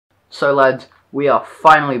So lads, we are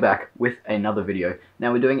finally back with another video.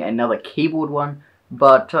 Now we're doing another keyboard one,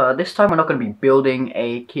 but this time we're not going to be building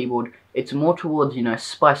a keyboard. It's more towards, you know,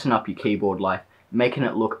 spicing up your keyboard life, making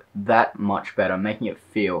it look that much better, making it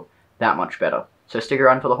feel that much better. So stick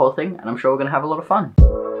around for the whole thing, and I'm sure we're going to have a lot of fun.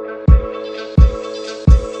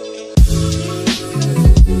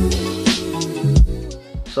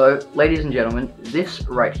 So, ladies and gentlemen, this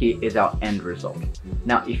right here is our end result.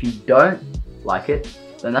 Now, if you don't like it,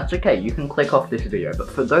 then that's okay, you can click off this video. But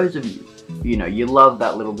for those of you, you know, you love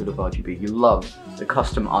that little bit of RGB, you love the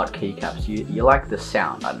custom art keycaps, you like the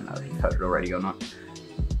sound, I don't know if you've heard it already or not,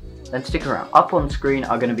 then stick around. Up on screen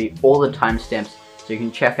are going to be all the timestamps, so you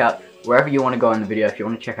can check out wherever you want to go in the video. If you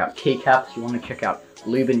want to check out keycaps, you want to check out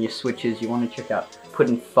lubing your switches, you want to check out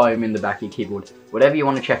putting foam in the back of your keyboard, whatever you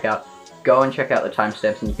want to check out, go and check out the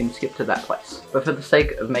timestamps and you can skip to that place. But for the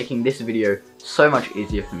sake of making this video so much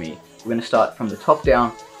easier for me, we're going to start from the top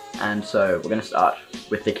down, and so we're going to start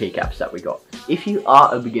with the keycaps that we got. If you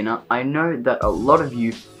are a beginner, I know that a lot of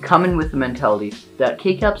you come in with the mentality that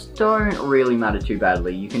keycaps don't really matter too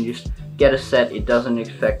badly. You can just get a set, it doesn't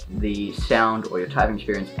affect the sound or your typing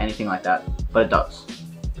experience, anything like that, but it does.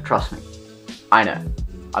 Trust me. I know.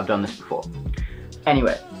 I've done this before.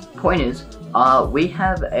 Anyway, point is, we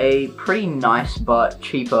have a pretty nice but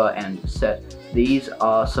cheaper end set. These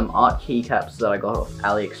are some art keycaps that I got off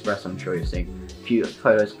AliExpress. I'm sure you're seeing a few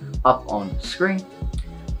photos up on screen.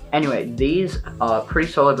 Anyway, these are pretty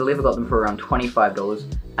solid. I believe I got them for around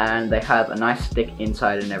 $25, and they have a nice thick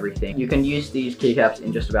inside and everything. You can use these keycaps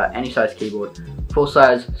in just about any size keyboard. Full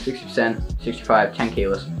size, 60%, 65, 10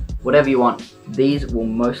 keyless, whatever you want, these will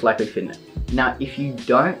most likely fit in it. Now, if you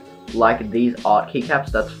don't like these art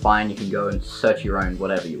keycaps, that's fine, you can go and search your own,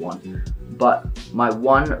 whatever you want. But my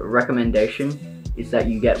one recommendation is that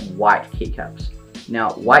you get white keycaps.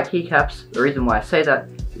 Now, white keycaps, the reason why I say that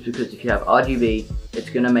is because if you have RGB, it's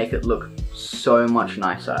going to make it look so much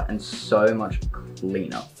nicer and so much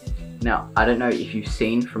cleaner. Now, I don't know if you've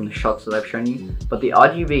seen from the shots that I've shown you, but the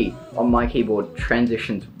RGB on my keyboard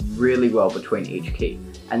transitions really well between each key.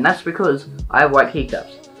 And that's because I have white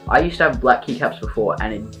keycaps. I used to have black keycaps before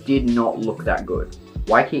and it did not look that good.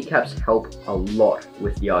 White keycaps help a lot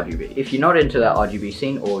with the RGB. If you're not into that RGB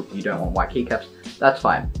scene or you don't want white keycaps, that's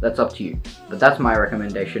fine, that's up to you. But that's my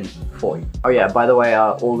recommendation for you. Oh yeah, by the way,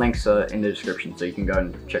 all links are in the description, so you can go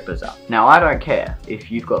and check those out. Now, I don't care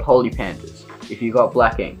if you've got Holy Panthers, if you've got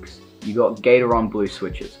black inks, you got Gatoron blue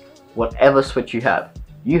switches, whatever switch you have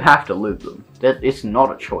to lube them. It's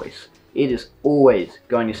not a choice. It is always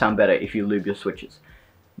going to sound better if you lube your switches.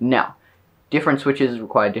 Now, different switches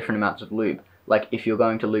require different amounts of lube. Like if you're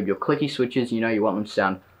going to lube your clicky switches, you know, you want them to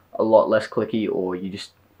sound a lot less clicky, or you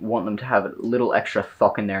just want them to have a little extra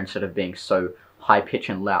thock in there instead of being so high pitch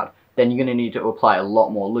and loud, then you're going to need to apply a lot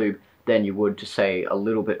more lube than you would to say a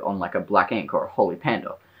little bit on like a black ink or a Holy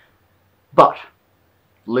Panda. But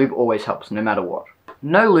lube always helps, no matter what.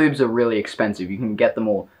 No lubes are really expensive. You can get them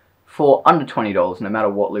all for under $20 no matter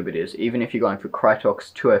what lube it is, even if you're going for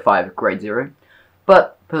Krytox 205 grade 0.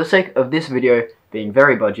 But for the sake of this video being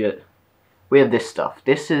very budget, we have this stuff.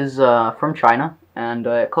 This is from China, and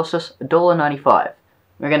it cost us $1.95.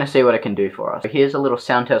 We're going to see what it can do for us. So here's a little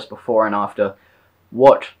sound test before and after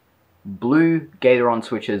what blue Gatoron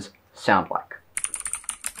switches sound like.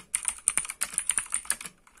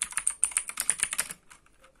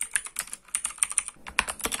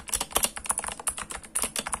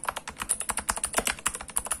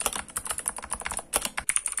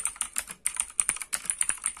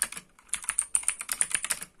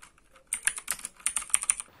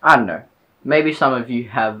 I don't know, maybe some of you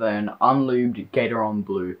have an unlubed Gatoron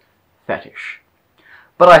blue fetish.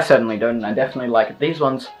 But I certainly don't, and I definitely like these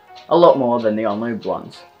ones a lot more than the unlubed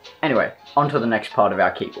ones. Anyway, on to the next part of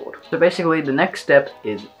our keyboard. So basically the next step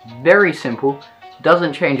is very simple,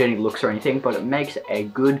 doesn't change any looks or anything, but it makes a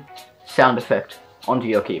good sound effect onto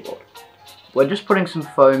your keyboard. We're just putting some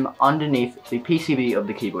foam underneath the PCB of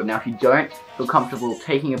the keyboard. Now if you don't feel comfortable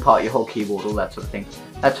taking apart your whole keyboard, all that sort of thing,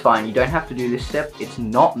 that's fine. You don't have to do this step. It's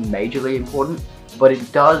not majorly important, but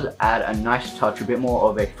it does add a nice touch, a bit more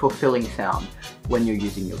of a fulfilling sound when you're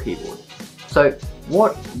using your keyboard. So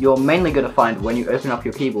what you're mainly going to find when you open up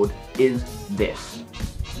your keyboard is this.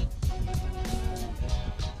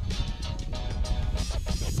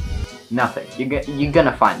 Nothing. You're going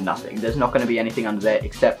to find nothing. There's not going to be anything under there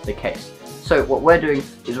except the case. So what we're doing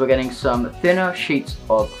is we're getting some thinner sheets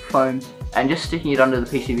of foam and just sticking it under the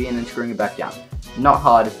PCB and then screwing it back down. Not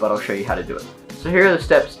hard, but I'll show you how to do it. So here are the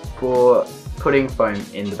steps for putting foam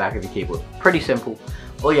in the back of your keyboard. Pretty simple.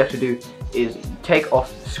 All you have to do is take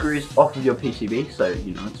off the screws off of your PCB, so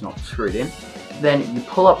you know it's not screwed in. then you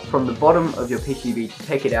pull up from the bottom of your PCB to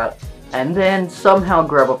take it out, and then somehow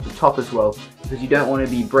grab off the top as well, because you don't want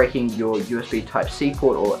to be breaking your USB Type-C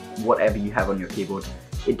port or whatever you have on your keyboard.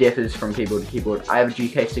 It differs from keyboard to keyboard. I have a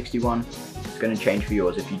GK61, it's going to change for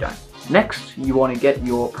yours if you don't. Next, you want to get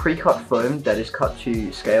your pre-cut foam that is cut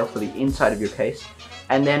to scale for the inside of your case,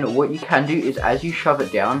 and then what you can do is as you shove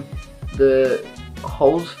it down, the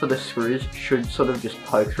holes for the screws should sort of just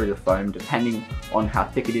poke through the foam depending on how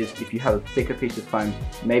thick it is. If you have a thicker piece of foam,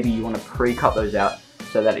 maybe you want to pre-cut those out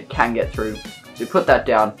so that it can get through. So you put that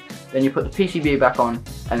down, then you put the PCB back on,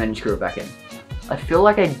 and then you screw it back in. I feel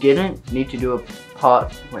like I didn't need to do a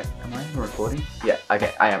part, wait, am I even recording? Yeah,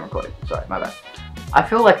 okay, I am recording, sorry, my bad. I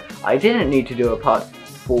feel like I didn't need to do a part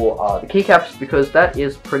for the keycaps because that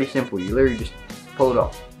is pretty simple, you literally just pull it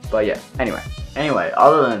off. But yeah, anyway,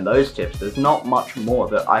 other than those tips, there's not much more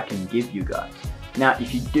that I can give you guys. Now,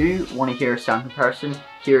 if you do want to hear a sound comparison,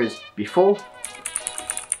 here is before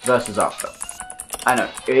versus after. I know,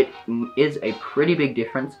 it is a pretty big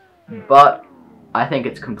difference, but I think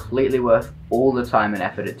it's completely worth all the time and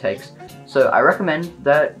effort it takes. So I recommend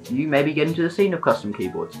that you maybe get into the scene of custom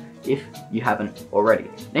keyboards, if you haven't already.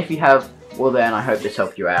 And if you have, well then I hope this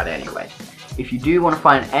helped you out anyway. If you do want to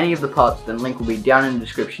find any of the parts, then link will be down in the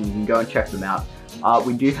description, you can go and check them out.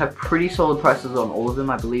 We do have pretty solid prices on all of them.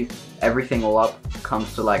 I believe everything all up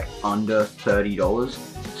comes to like under $30.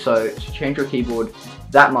 So to change your keyboard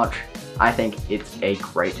that much, I think it's a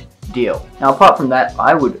great deal. Now apart from that,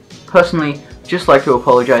 I would personally just like to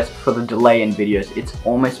apologize for the delay in videos. It's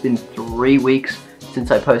almost been 3 weeks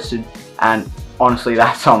since I posted, and honestly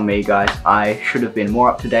that's on me guys. I should have been more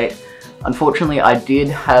up to date. Unfortunately, I did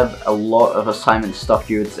have a lot of assignment stuff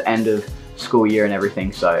due. It's the end of school year and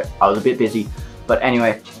everything, so I was a bit busy. But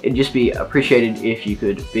anyway, it'd just be appreciated if you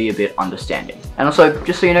could be a bit understanding. And also,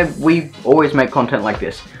 just so you know, we always make content like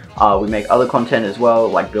this. We make other content as well,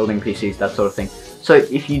 like building PCs, that sort of thing. So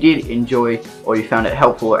if you did enjoy or you found it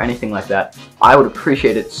helpful or anything like that, I would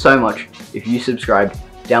appreciate it so much if you subscribed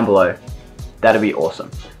down below. That'd be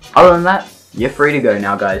awesome. Other than that, you're free to go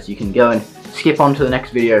now guys. You can go and skip on to the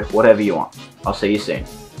next video, whatever you want. I'll see you soon.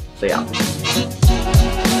 See ya.